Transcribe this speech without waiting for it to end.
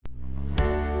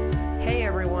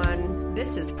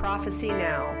This is Prophecy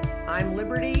Now. I'm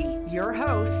Liberty, your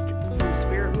host from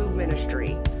Spirit Move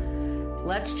Ministry.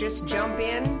 Let's just jump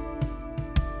in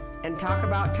and talk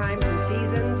about times and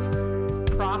seasons,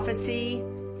 prophecy,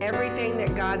 everything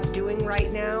that God's doing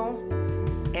right now,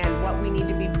 and what we need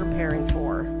to be preparing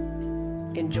for.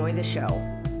 Enjoy the show.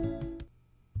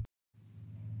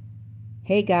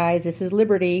 Hey guys, this is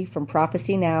Liberty from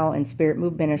Prophecy Now and Spirit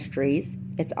Move Ministries.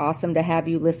 It's awesome to have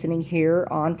you listening here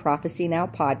on Prophecy Now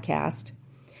podcast.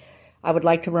 I would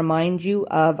like to remind you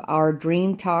of our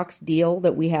Dream Talks deal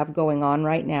that we have going on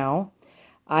right now.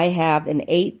 I have an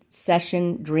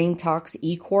 8-session Dream Talks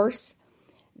e-course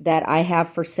that I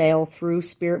have for sale through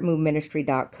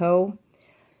spiritmoveministry.co.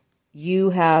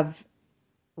 You have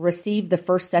received the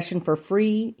first session for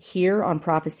free here on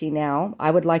Prophecy Now.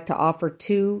 I would like to offer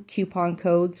 2 coupon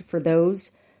codes for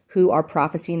those who are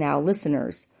Prophecy Now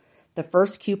listeners. The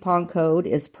first coupon code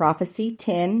is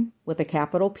Prophecy10 with a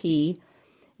capital P.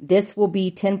 This will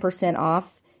be 10%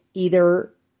 off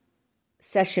either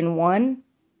session 1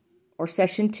 or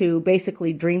session 2,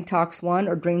 basically Dream Talks 1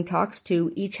 or Dream Talks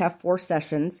 2, each have 4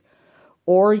 sessions,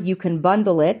 or you can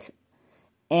bundle it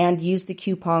and use the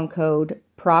coupon code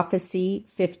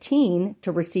Prophecy15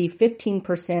 to receive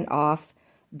 15% off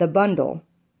the bundle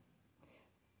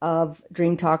of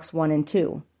Dream Talks 1 and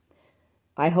 2.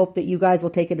 I hope that you guys will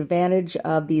take advantage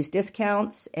of these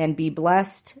discounts and be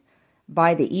blessed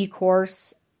by the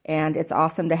e-course, and it's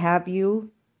awesome to have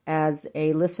you as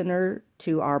a listener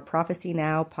to our Prophecy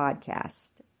Now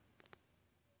podcast.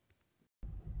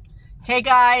 Hey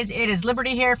guys, it is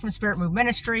Liberty here from Spirit Move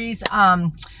Ministries.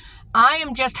 I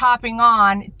am just hopping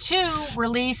on to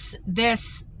release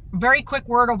this very quick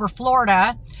word over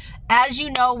Florida. As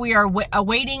you know, we are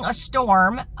awaiting a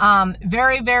storm.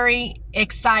 Very, very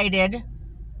excited.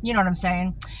 You know what I'm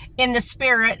saying? In the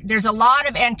spirit, there's a lot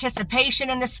of anticipation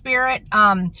in the spirit.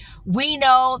 We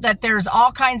know that there's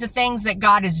all kinds of things that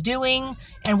God is doing,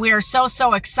 and we are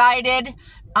so excited.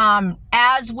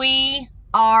 As we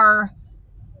are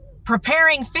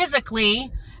preparing physically,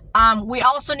 we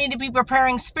also need to be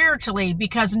preparing spiritually,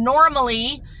 because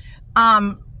normally,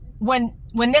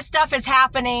 when this stuff is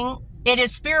happening, it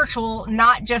is spiritual,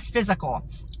 not just physical.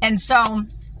 And so,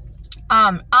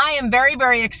 I am very,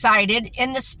 very excited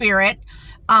in the spirit.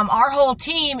 Our whole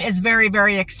team is very,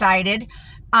 very excited.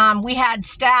 We had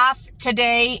staff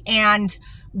today, and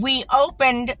we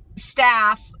opened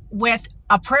staff with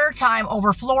a prayer time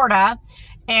over Florida,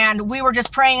 and we were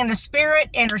just praying in the spirit,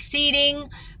 interceding,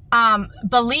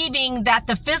 believing that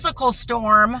the physical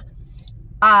storm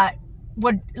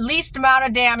would least amount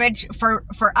of damage for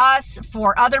us,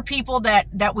 for other people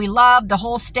that we love, the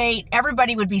whole state.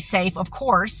 Everybody would be safe, of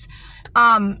course,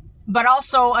 but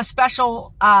also a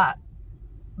special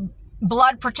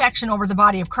blood protection over the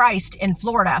body of Christ in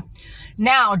Florida.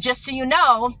 Now, just so you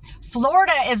know,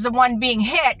 Florida is the one being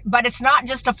hit, but it's not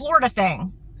just a Florida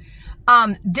thing.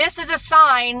 This is a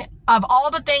sign of all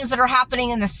the things that are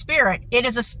happening in the spirit. It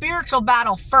is a spiritual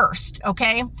battle first,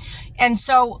 okay? And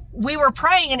so we were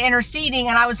praying and interceding,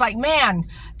 and I was like, man,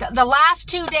 the last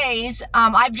 2 days,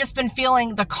 I've just been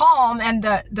feeling the calm and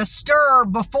the stir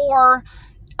before,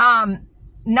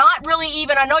 not really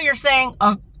even, I know you're saying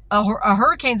a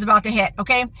hurricane's about to hit,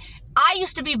 okay? I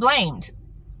used to be blamed.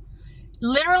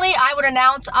 Literally, I would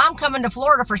announce I'm coming to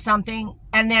Florida for something,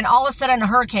 and then all of a sudden a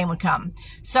hurricane would come.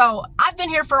 So I've been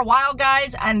here for a while,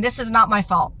 guys, and this is not my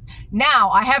fault. Now,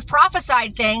 I have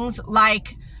prophesied things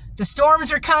like the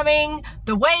storms are coming,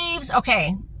 the waves,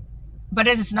 okay, but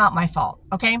it is not my fault,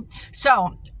 okay?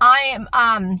 So I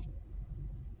am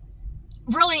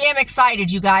really am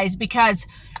excited, you guys, because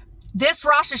this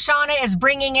Rosh Hashanah is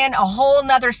bringing in a whole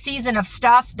nother season of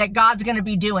stuff that God's going to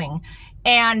be doing.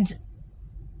 And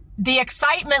the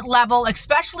excitement level,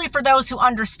 especially for those who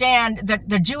understand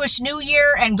the Jewish New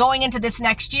Year and going into this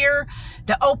next year,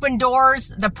 the open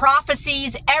doors, the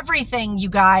prophecies, everything, you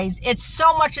guys, it's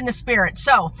so much in the spirit.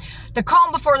 So the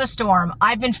calm before the storm,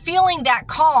 I've been feeling that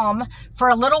calm for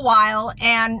a little while,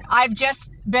 and I've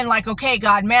just been like, okay,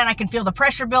 God, man, I can feel the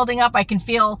pressure building up. I can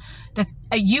feel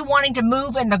you wanting to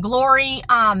move in the glory.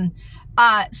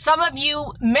 Some of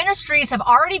you ministries have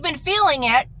already been feeling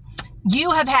it.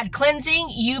 You have had cleansing.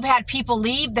 You've had people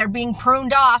leave. They're being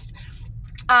pruned off.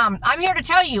 I'm here to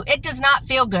tell you, it does not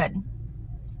feel good.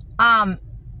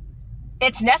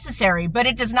 It's necessary, but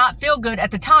it does not feel good at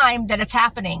the time that it's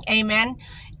happening. Amen.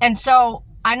 And so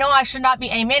I know I should not be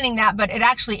amening that, but it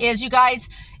actually is, you guys.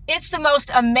 It's the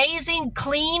most amazing,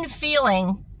 clean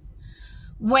feeling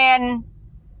when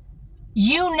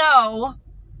you know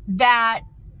that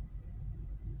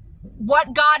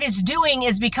what God is doing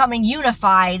is becoming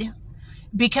unified,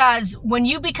 because when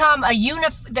you become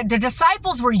the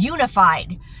disciples were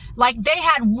unified. Like they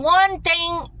had one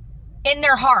thing in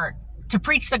their heart to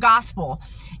preach the gospel.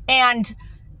 And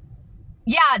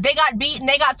yeah, they got beaten,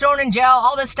 they got thrown in jail,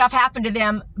 all this stuff happened to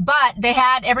them, but they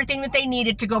had everything that they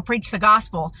needed to go preach the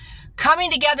gospel.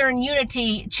 Coming together in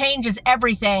unity changes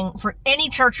everything for any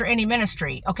church or any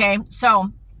ministry, okay?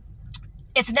 So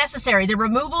it's necessary. The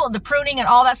removal, the pruning, and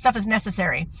all that stuff is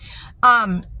necessary.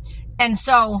 And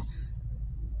so,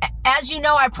 as you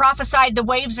know, I prophesied the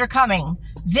waves are coming.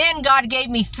 Then God gave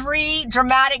me 3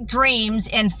 dramatic dreams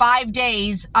in 5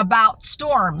 days about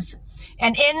storms.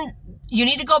 And you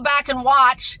need to go back and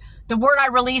watch the word I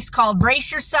released called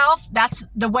brace yourself. That's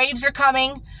the waves are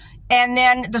coming. And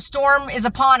then the storm is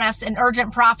upon us in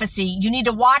urgent prophecy. You need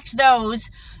to watch those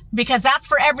because that's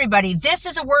for everybody. This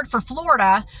is a word for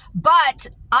Florida, but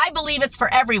I believe it's for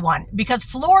everyone because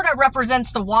Florida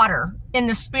represents the water in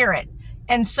the spirit.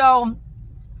 And so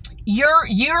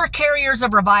you're carriers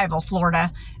of revival,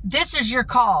 Florida. This is your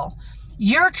call.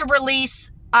 You're to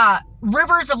release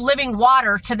rivers of living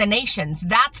water to the nations.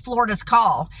 That's Florida's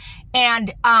call.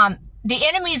 And the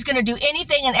enemy is going to do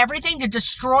anything and everything to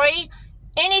destroy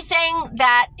anything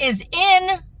that is in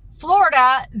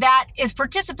Florida that is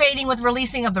participating with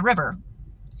releasing of the river.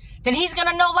 Then he's going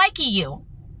to no likey you.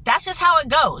 That's just how it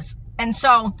goes. And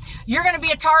so you're going to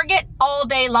be a target all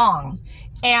day long.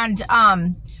 And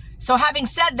so having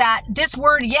said that, this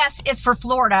word, yes, it's for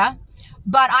Florida,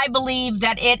 but I believe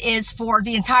that it is for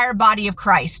the entire body of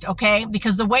Christ, okay?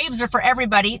 Because the waves are for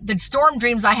everybody. The storm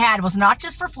dreams I had was not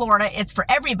just for Florida, it's for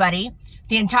everybody,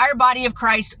 the entire body of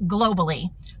Christ globally,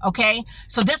 okay?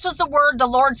 So this was the word the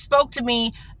Lord spoke to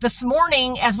me this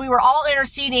morning as we were all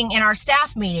interceding in our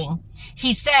staff meeting.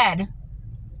 He said,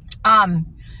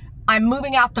 I'm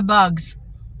moving out the bugs.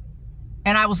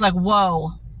 And I was like,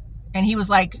 whoa. And he was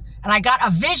like, and I got a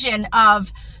vision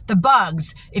of the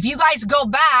bugs. If you guys go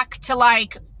back to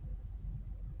like,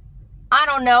 I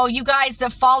don't know, you guys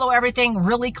that follow everything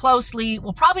really closely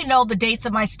will probably know the dates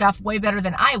of my stuff way better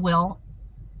than I will.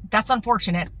 That's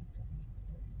unfortunate.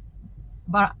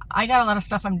 But I got a lot of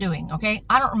stuff I'm doing, okay?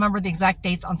 I don't remember the exact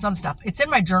dates on some stuff. It's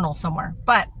in my journal somewhere.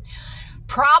 But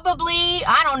probably,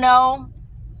 I don't know,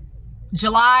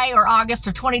 July or August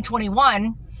of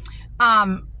 2021,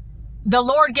 the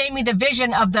Lord gave me the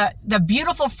vision of the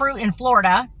beautiful fruit in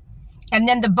Florida. And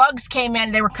then the bugs came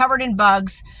in. They were covered in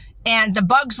bugs. And the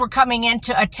bugs were coming in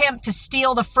to attempt to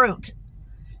steal the fruit,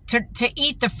 to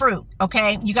eat the fruit.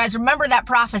 Okay. You guys remember that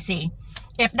prophecy.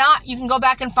 If not, you can go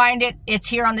back and find it. It's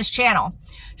here on this channel.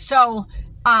 So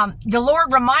the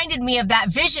Lord reminded me of that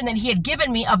vision that he had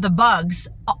given me of the bugs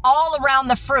all around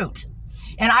the fruit.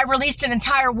 And I released an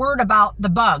entire word about the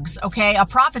bugs. Okay. A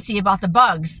prophecy about the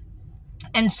bugs.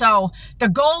 And so the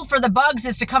goal for the bugs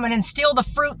is to come in and steal the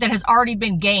fruit that has already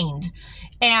been gained.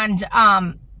 And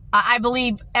I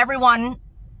believe everyone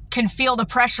can feel the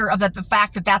pressure of the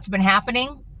fact that that's been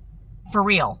happening for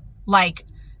real. Like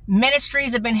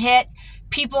ministries have been hit.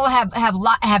 People have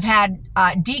had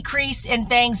decrease in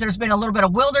things. There's been a little bit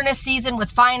of wilderness season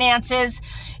with finances.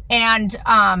 And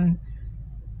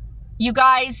you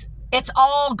guys, it's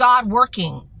all God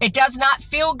working. It does not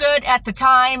feel good at the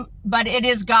time, but it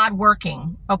is God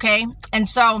working. Okay. And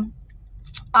so,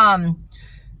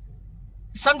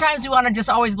 sometimes we want to just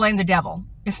always blame the devil.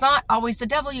 It's not always the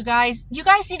devil, you guys. You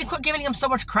guys need to quit giving him so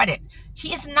much credit.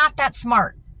 He is not that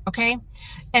smart. Okay.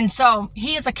 And so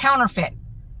he is a counterfeit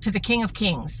to the King of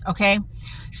Kings. Okay.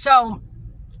 So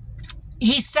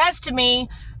he says to me,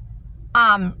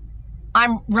 I'm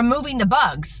removing the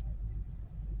bugs.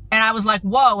 And I was like,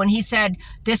 whoa. And he said,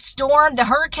 this storm, the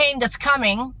hurricane that's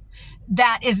coming,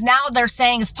 that is now they're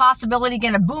saying is possibility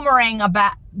going to boomerang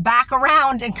back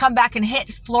around and come back and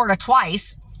hit Florida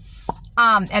twice.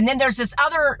 And then there's this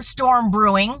other storm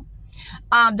brewing.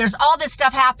 There's all this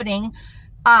stuff happening.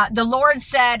 The Lord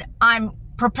said, I'm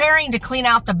preparing to clean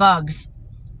out the bugs.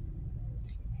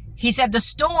 He said, the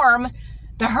storm,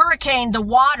 the hurricane, the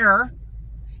water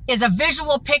is a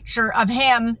visual picture of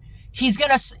him. He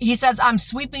says, I'm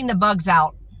sweeping the bugs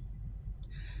out.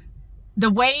 The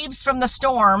waves from the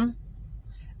storm,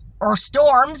 or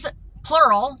storms,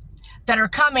 plural, that are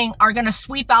coming are going to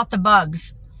sweep out the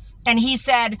bugs. And he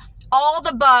said, all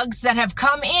the bugs that have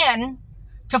come in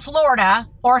to Florida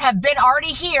or have been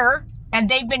already here and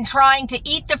they've been trying to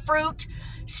eat the fruit,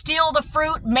 steal the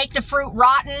fruit, make the fruit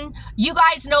rotten. You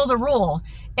guys know the rule.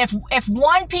 If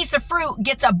one piece of fruit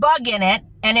gets a bug in it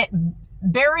and it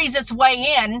buries its way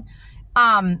in,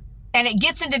 and it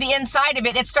gets into the inside of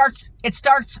it, it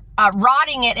starts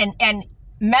rotting it and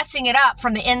messing it up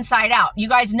from the inside out. You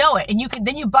guys know it. And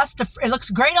then you bust it looks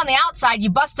great on the outside. You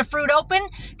bust the fruit open,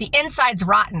 the inside's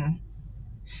rotten.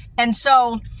 And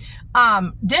so,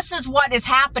 this is what is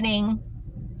happening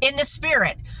in the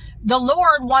spirit. The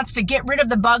Lord wants to get rid of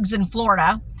the bugs in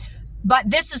Florida, but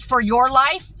this is for your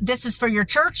life. This is for your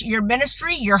church, your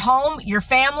ministry, your home, your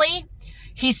family.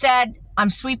 He said, I'm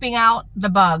sweeping out the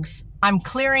bugs. I'm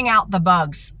clearing out the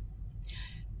bugs.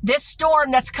 This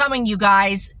storm that's coming, you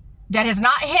guys, that has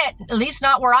not hit, at least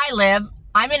not where I live.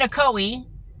 I'm in Ocoee,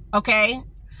 okay?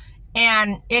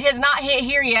 And it has not hit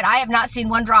here yet. I have not seen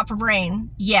one drop of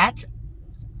rain yet,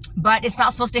 but it's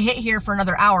not supposed to hit here for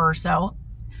another hour or so.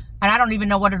 And I don't even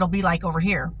know what it'll be like over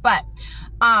here. But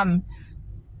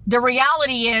the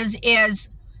reality is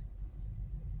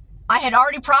I had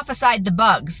already prophesied the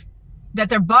bugs, that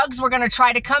their bugs were going to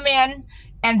try to come in.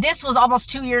 And this was almost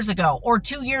 2 years ago or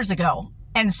 2 years ago.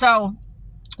 And so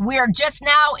we are just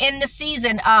now in the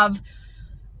season of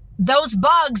those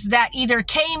bugs that either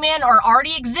came in or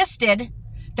already existed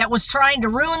that was trying to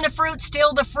ruin the fruit,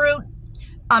 steal the fruit,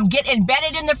 get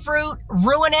embedded in the fruit,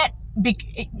 ruin it,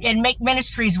 and make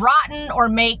ministries rotten or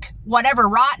make whatever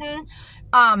rotten.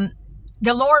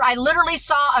 The Lord, I literally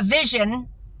saw a vision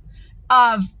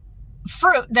of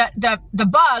fruit, the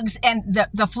bugs and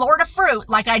the Florida fruit,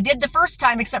 like I did the first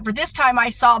time, except for this time I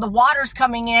saw the waters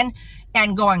coming in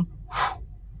and going, whew,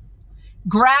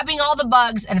 grabbing all the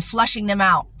bugs and flushing them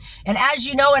out. And as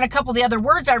you know, in a couple of the other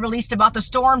words I released about the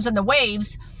storms and the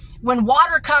waves, when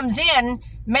water comes in,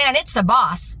 man, it's the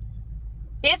boss.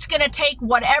 It's going to take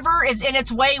whatever is in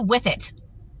its way with it.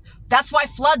 That's why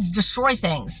floods destroy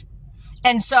things.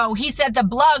 And so he said the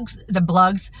bugs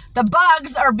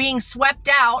are being swept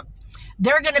out.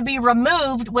 They're going to be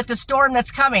removed with the storm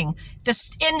that's coming,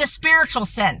 in the spiritual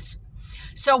sense.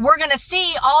 So we're going to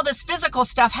see all this physical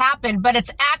stuff happen, but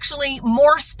it's actually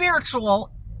more spiritual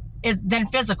than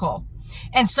physical.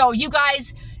 And so you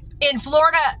guys in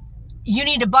Florida, you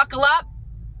need to buckle up.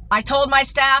 I told my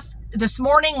staff this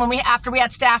morning after we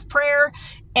had staff prayer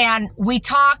and we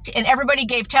talked and everybody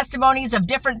gave testimonies of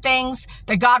different things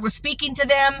that God was speaking to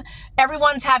them.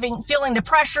 Everyone's feeling the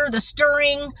pressure, the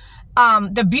stirring,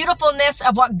 the beautifulness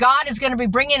of what God is going to be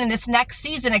bringing in this next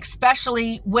season,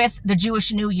 especially with the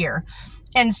Jewish New Year.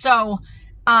 And so,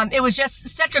 it was just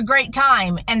such a great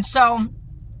time. And so,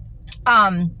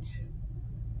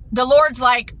 the Lord's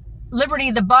like,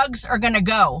 Liberty, the bugs are going to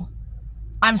go.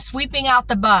 I'm sweeping out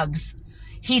the bugs.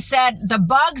 He said, the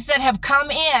bugs that have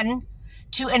come in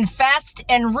to infest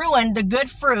and ruin the good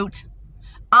fruit,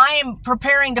 I am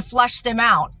preparing to flush them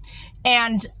out.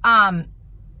 And,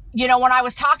 when I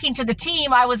was talking to the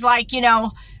team, I was like,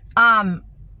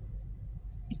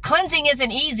 cleansing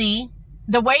isn't easy.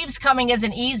 The waves coming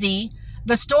isn't easy.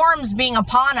 The storms being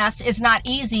upon us is not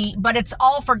easy, but it's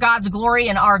all for God's glory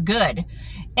and our good.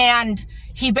 And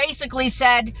he basically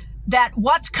said that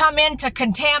what's come in to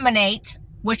contaminate,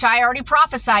 which I already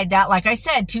prophesied that, like I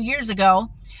said, 2 years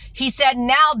ago, he said,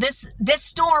 now this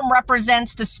storm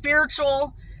represents the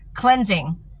spiritual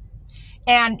cleansing.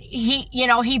 And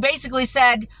he basically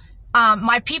said,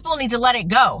 my people need to let it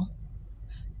go.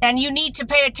 And you need to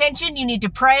pay attention. You need to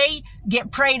pray,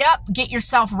 get prayed up, get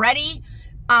yourself ready.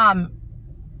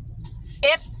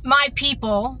 If my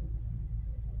people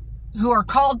who are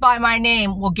called by my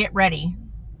name will get ready.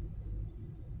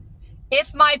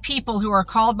 If my people who are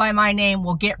called by my name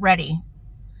will get ready.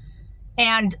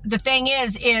 And the thing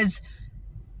is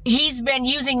he's been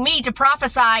using me to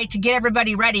prophesy to get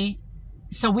everybody ready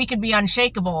so we can be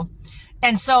unshakable.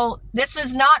 And so this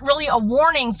is not really a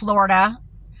warning, Florida,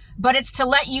 but it's to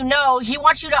let you know he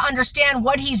wants you to understand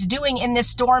what he's doing in this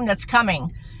storm that's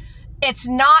coming. It's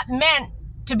not meant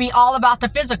to be all about the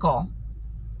physical,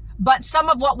 but some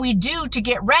of what we do to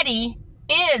get ready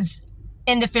is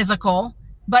in the physical,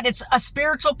 but it's a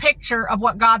spiritual picture of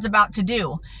what God's about to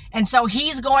do. And so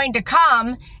he's going to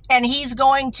come and he's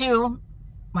going to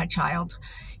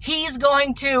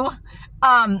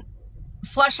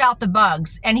flush out the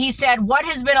bugs. And he said, what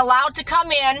has been allowed to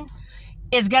come in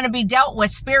is going to be dealt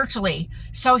with spiritually.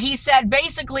 So he said,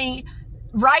 basically,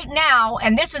 right now,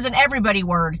 and this is an everybody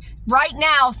word, right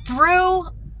now through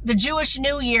the Jewish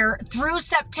New Year, through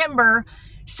September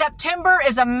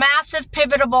is a massive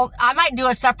pivotal, I might do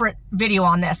a separate video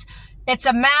on this. It's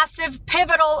a massive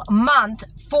pivotal month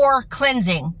for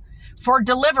cleansing, for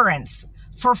deliverance,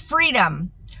 for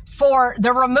freedom, for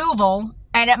the removal.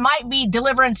 And it might be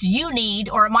deliverance you need,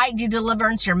 or it might be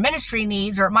deliverance your ministry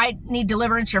needs, or it might need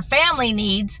deliverance your family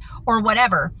needs, or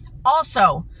whatever.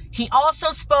 Also, he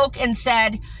also spoke and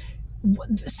said,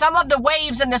 some of the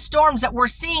waves and the storms that we're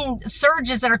seeing,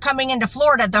 surges that are coming into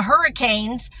Florida, the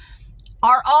hurricanes,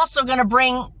 are also going to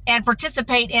bring and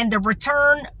participate in the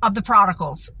return of the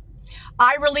prodigals.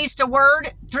 I released a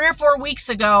word 3 or 4 weeks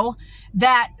ago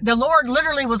that the Lord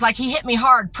literally was like, he hit me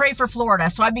hard, pray for Florida.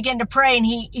 So I began to pray, and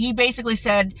he basically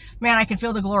said, man, I can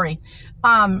feel the glory.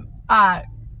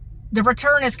 The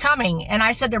return is coming. And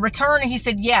I said, the return? And he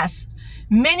said, yes.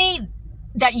 Many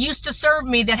that used to serve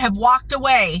me that have walked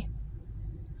away,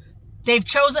 they've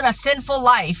chosen a sinful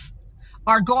life,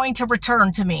 are going to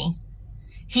return to me.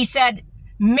 He said,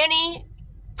 many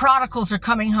prodigals are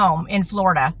coming home in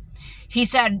Florida. He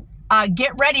said,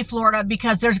 get ready, Florida,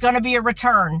 because there's going to be a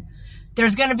return.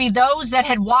 There's going to be those that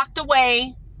had walked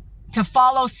away to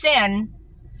follow sin.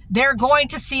 They're going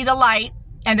to see the light,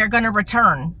 and they're going to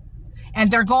return. And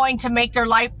they're going to make their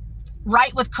life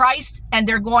right with Christ, and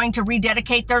they're going to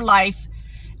rededicate their life,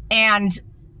 and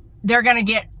they're going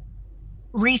to get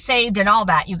resaved and all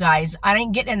that, you guys. I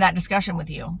didn't get in that discussion with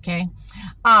you, okay?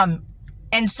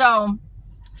 And so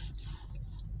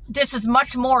this is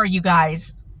much more, you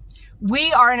guys.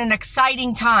 We are in an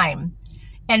exciting time.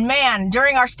 And man,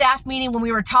 during our staff meeting when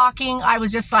we were talking, I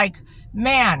was just like,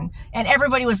 man, and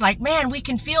everybody was like, man, we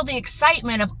can feel the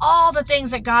excitement of all the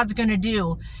things that God's going to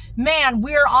do. Man,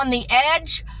 we're on the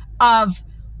edge of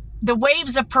the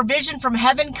waves of provision from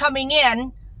heaven coming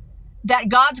in that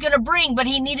God's going to bring, but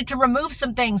he needed to remove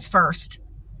some things first.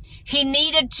 He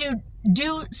needed to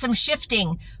do some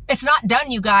shifting. It's not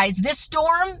done, you guys. This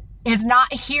storm is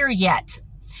not here yet.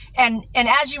 And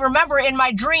as you remember in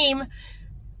my dream,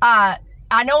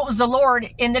 I know it was the Lord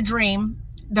in the dream,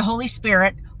 the Holy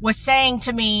Spirit was saying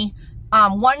to me,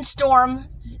 one storm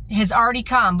has already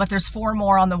come, but there's 4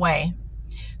 more on the way.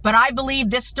 But I believe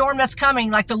this storm that's coming,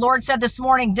 like the Lord said this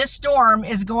morning, this storm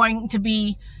is going to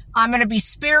be, I'm going to be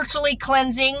spiritually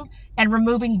cleansing and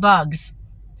removing bugs.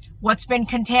 What's been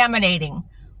contaminating,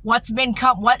 what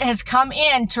has come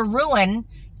in to ruin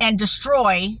and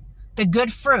destroy the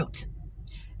good fruit.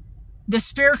 The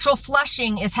spiritual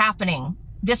flushing is happening.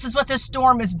 This is what this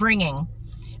storm is bringing,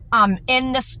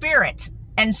 in the spirit.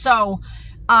 And so,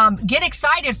 get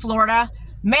excited, Florida.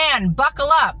 Man, buckle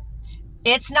up.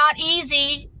 It's not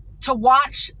easy to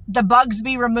watch the bugs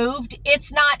be removed.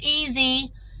 It's not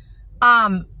easy,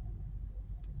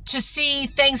 to see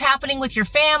things happening with your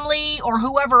family or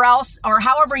whoever else, or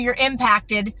however you're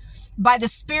impacted by the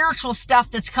spiritual stuff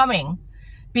that's coming.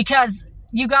 Because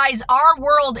you guys, our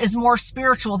world is more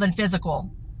spiritual than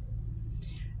physical.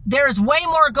 There's way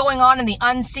more going on in the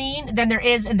unseen than there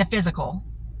is in the physical.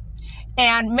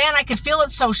 And man, I could feel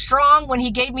it so strong when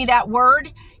he gave me that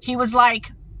word. He was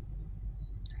like,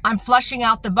 I'm flushing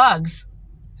out the bugs.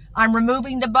 I'm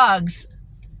removing the bugs.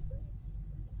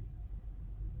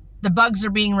 The bugs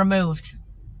are being removed.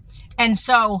 And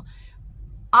so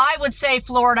I would say,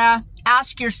 Florida,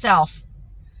 ask yourself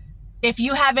if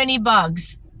you have any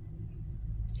bugs,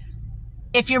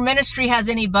 if your ministry has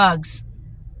any bugs,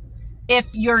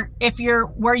 if you're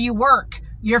where you work,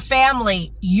 your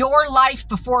family, your life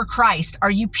before Christ,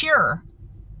 are you pure?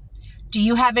 Do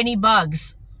you have any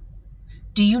bugs?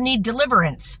 Do you need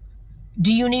deliverance?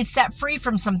 Do you need set free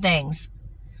from some things?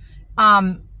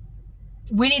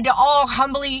 We need to all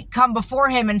humbly come before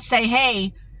him and say,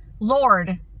 hey,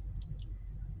 Lord,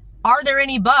 are there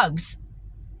any bugs?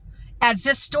 As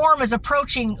this storm is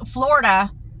approaching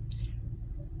Florida,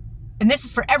 and this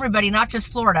is for everybody, not just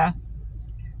Florida,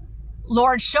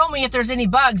 Lord, show me if there's any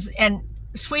bugs and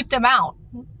sweep them out.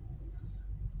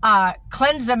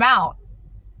 Cleanse them out.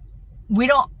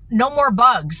 No more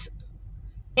bugs.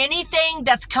 Anything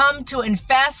that's come to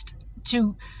infest,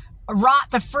 to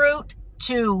rot the fruit,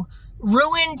 to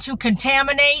ruin, to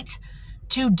contaminate,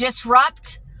 to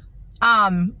disrupt,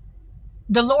 the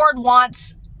Lord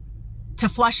wants to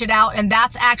flush it out, and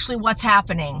that's actually what's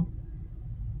happening.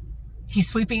 He's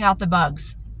sweeping out the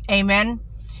bugs. Amen.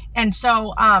 And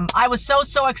so I was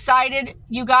so excited,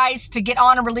 you guys, to get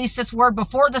on and release this word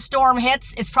before the storm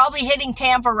hits. It's probably hitting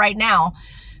Tampa right now,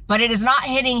 but it is not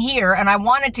hitting here. And I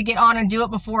wanted to get on and do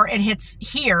it before it hits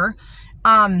here.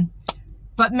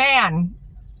 But man,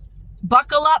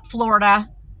 buckle up, Florida,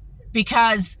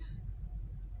 because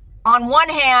on one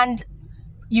hand,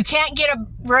 you can't get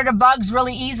rid of bugs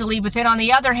really easily, but then on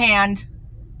the other hand,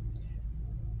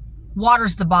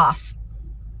 water's the boss.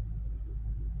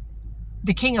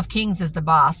 The King of Kings is the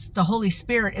boss. The Holy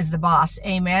Spirit is the boss.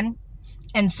 Amen.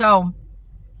 And so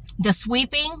the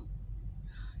sweeping,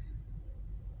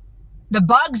 the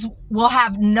bugs will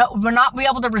not be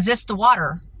able to resist the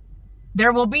water.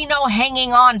 There will be no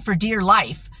hanging on for dear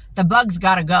life. The bugs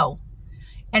got to go.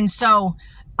 And so,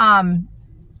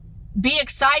 be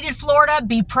excited, Florida.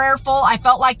 Be prayerful. I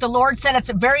felt like the Lord said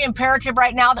it's very imperative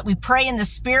right now that we pray in the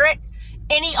Spirit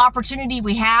any opportunity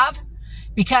we have.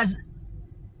 because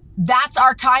that's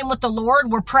our time with the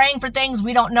Lord. We're praying for things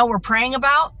we don't know we're praying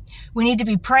about. We need to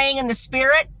be praying in the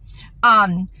Spirit.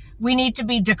 We need to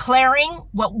be declaring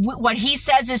what he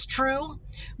says is true.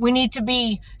 We need to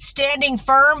be standing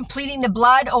firm, pleading the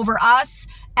blood over us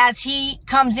as he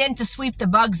comes in to sweep the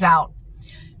bugs out.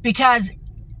 Because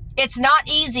it's not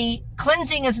easy.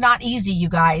 Cleansing is not easy, you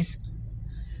guys.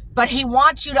 But he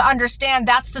wants you to understand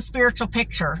that's the spiritual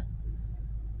picture.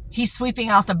 He's sweeping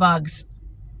out the bugs.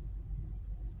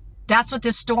 That's what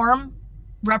this storm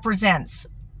represents.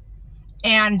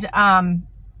 And,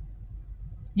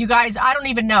 you guys, I don't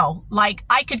even know. Like,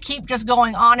 I could keep just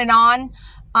going on and on.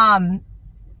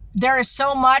 There is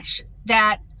so much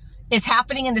that is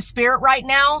happening in the spirit right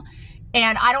now.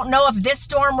 And I don't know if this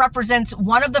storm represents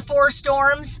one of the 4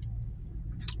 storms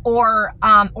or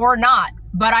not.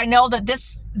 But I know that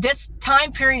this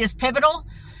time period is pivotal.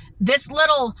 This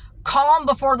little calm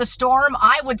before the storm,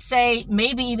 I would say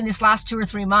maybe even this last 2 or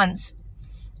 3 months,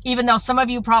 even though some of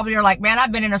you probably are like, man,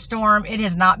 I've been in a storm. It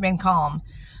has not been calm.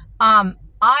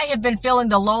 I have been feeling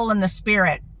the lull in the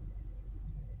spirit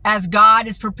as God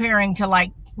is preparing to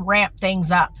like ramp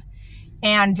things up.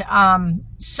 And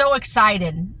so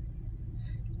excited.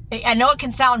 I know it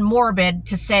can sound morbid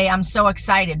to say I'm so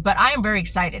excited, but I am very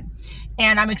excited.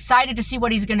 And I'm excited to see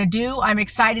what he's going to do. I'm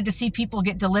excited to see people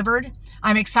get delivered.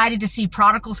 I'm excited to see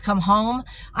prodigals come home.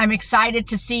 I'm excited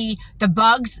to see the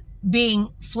bugs being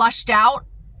flushed out,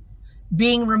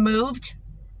 being removed.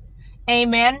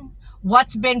 Amen.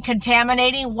 What's been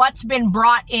contaminating, what's been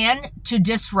brought in to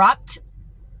disrupt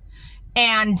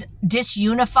and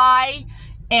disunify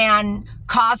and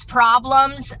cause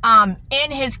problems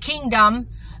in his kingdom,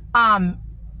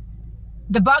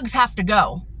 the bugs have to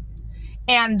go.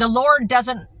 And the Lord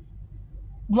doesn't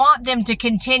want them to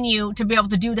continue to be able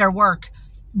to do their work,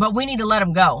 but we need to let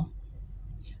them go.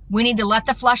 We need to let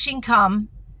the flushing come,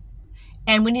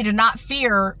 and we need to not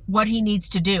fear what he needs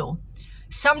to do.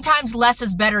 Sometimes less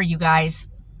is better, you guys.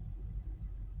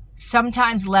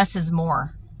 Sometimes less is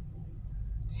more.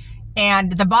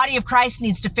 And the body of Christ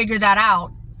needs to figure that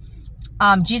out.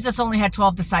 Jesus only had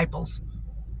 12 disciples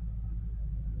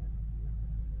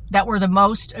that were the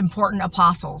most important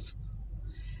apostles.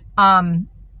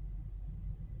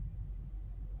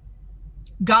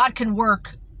 God can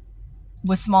work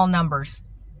with small numbers.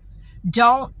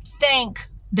 Don't think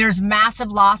there's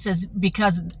massive losses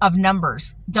because of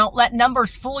numbers. Don't let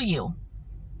numbers fool you.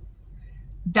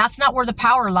 That's not where the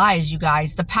power lies, you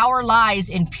guys. The power lies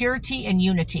in purity and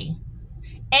unity.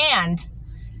 And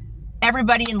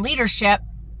everybody in leadership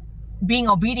being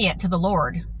obedient to the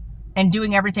Lord and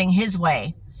doing everything his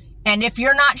way. And if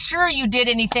you're not sure you did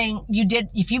anything,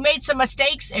 if you made some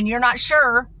mistakes and you're not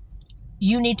sure,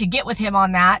 you need to get with him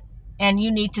on that. And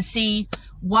you need to see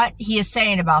what he is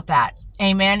saying about that.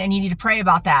 Amen. And you need to pray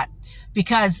about that,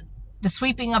 because the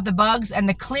sweeping of the bugs and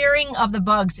the clearing of the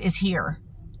bugs is here.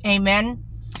 Amen.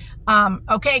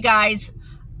 Okay, guys,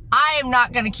 I am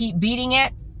not going to keep beating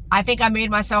it. I think I made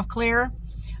myself clear.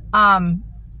 I'm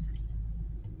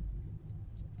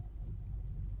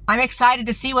excited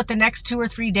to see what the next 2 or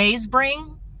 3 days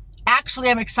bring. Actually,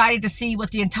 I'm excited to see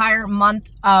what the entire month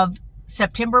of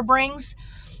September brings.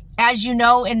 As you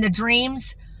know, in the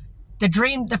dreams,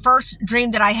 the first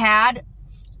dream that I had,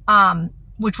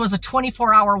 which was a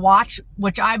 24-hour watch,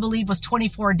 which I believe was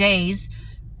 24 days,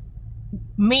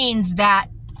 means that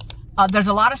there's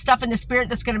a lot of stuff in the spirit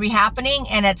that's going to be happening,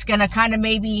 and it's going to kind of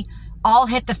maybe all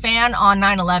hit the fan on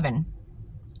 9/11.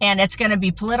 And it's going to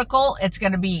be political. It's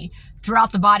going to be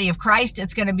throughout the body of Christ.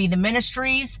 It's going to be the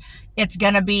ministries. It's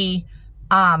going to be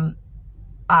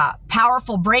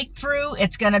powerful breakthrough.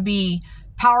 It's going to be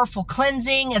powerful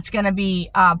cleansing. It's going to be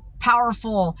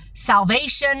powerful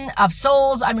salvation of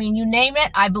souls. I mean, you name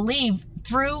it, I believe,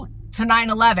 through to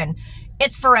 9/11.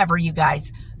 It's forever, you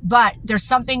guys. But there's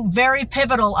something very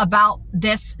pivotal about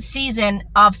this season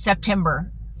of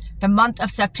September, the month of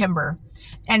September.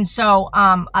 And so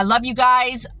I love you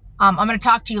guys. I'm going to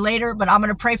talk to you later, but I'm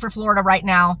going to pray for Florida right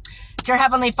now. Dear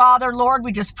Heavenly Father, Lord,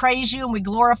 we just praise you and we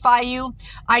glorify you.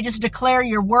 I just declare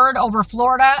your word over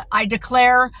Florida. I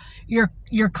declare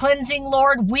your cleansing,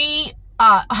 Lord. We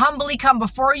humbly come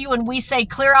before you and we say,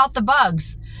 clear out the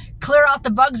bugs. Clear out the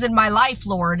bugs in my life,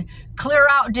 Lord. Clear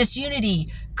out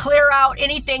disunity. Clear out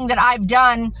anything that I've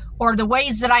done or the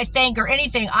ways that I think or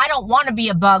anything. I don't want to be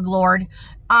a bug, Lord.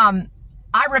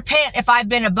 I repent if I've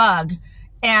been a bug,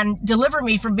 and deliver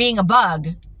me from being a bug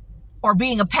or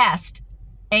being a pest.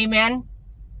 Amen.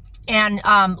 And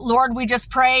Lord, we just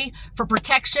pray for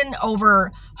protection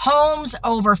over homes,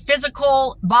 over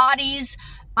physical bodies,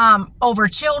 over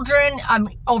children,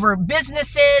 over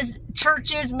businesses,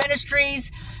 churches,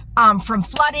 ministries. from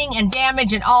flooding and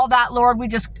damage and all that, Lord. We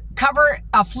just cover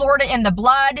Florida in the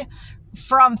blood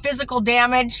from physical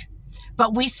damage.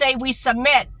 But we say we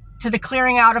submit to the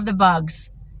clearing out of the bugs.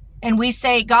 And we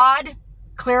say, God,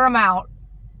 clear them out.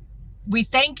 We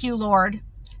thank you, Lord,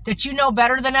 that you know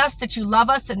better than us, that you love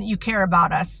us, and that you care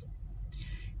about us.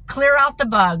 Clear out the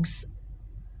bugs.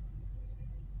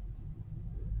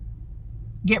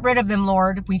 Get rid of them,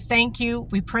 Lord. We thank you.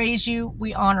 We praise you.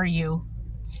 We honor you.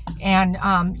 And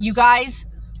you guys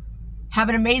have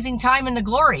an amazing time in the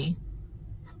glory,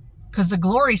 because the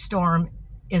glory storm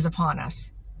is upon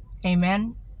us.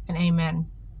 Amen and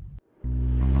amen.